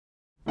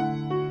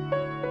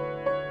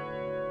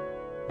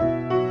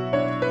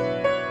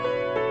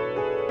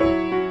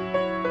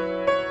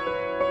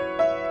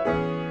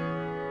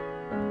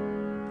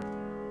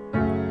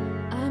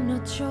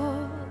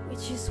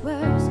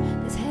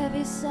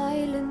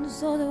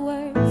silence or the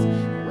words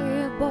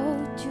we're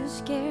both too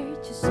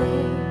scared to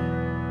say.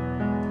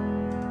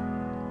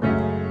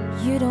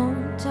 You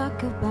don't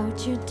talk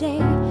about your day.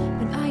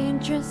 When I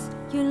undress,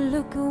 you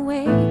look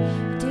away.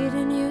 You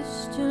didn't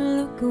used to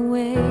look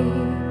away.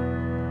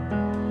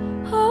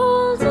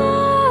 Hold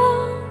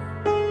on,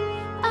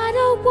 I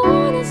don't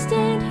wanna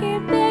stand here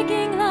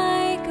begging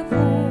like a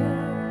fool,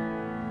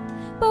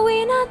 but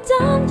we're not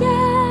done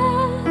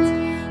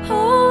yet.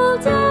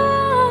 Hold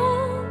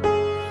on,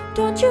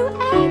 don't you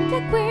act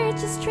like we're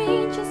just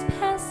strangers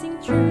passing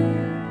through.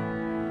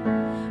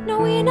 No,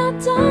 we're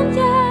not done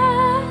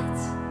yet.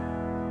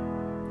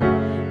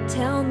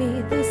 Tell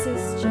me this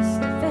is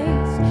just a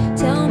phase.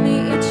 Tell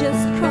me it's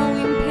just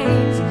growing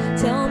pains.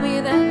 Tell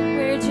me that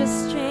we're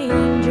just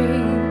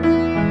changing.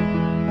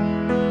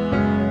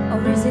 Or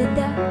is it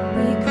that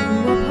we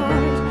grew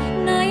apart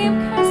and I am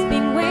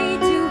grasping way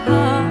too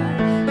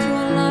hard to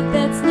a love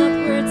that's not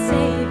worth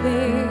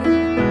saving?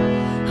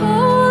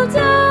 Hold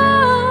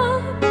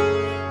on,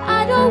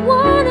 I don't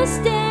wanna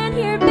stand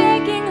here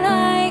begging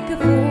like a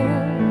fool,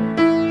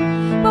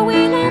 but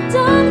we're not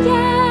done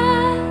yet.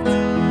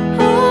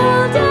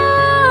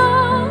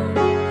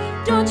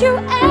 You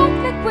act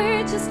like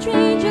we're just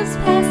strangers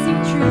passing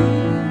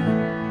through.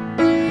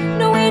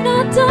 No, we're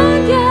not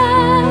done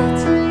yet.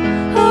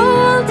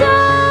 Hold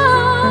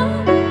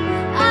on,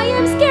 I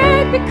am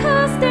scared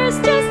because there's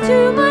just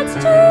too much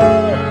to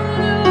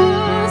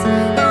lose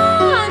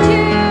on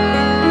you.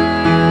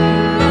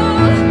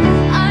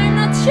 I'm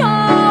not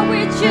sure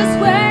which is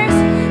worse,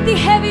 the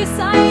heavy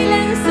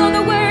silence or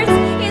the words.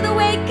 Either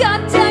way,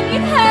 goddamn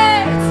it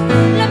hurts.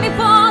 Let me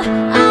fall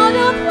out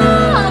of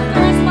love.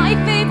 First, my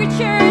favorite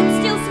shirt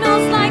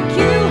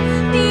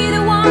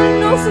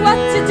what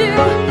to do,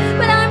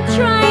 but I'm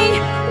trying.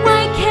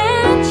 Why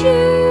can't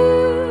you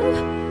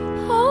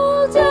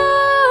hold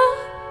on?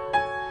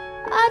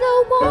 I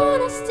don't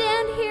wanna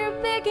stand here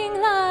begging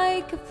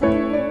like a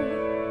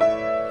fool,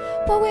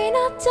 but we're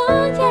not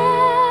done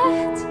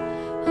yet.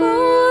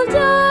 Hold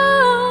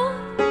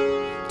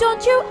on,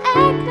 don't you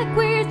act like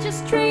we're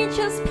just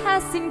strangers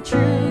passing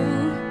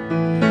through.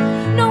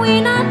 No,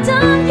 we're not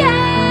done yet.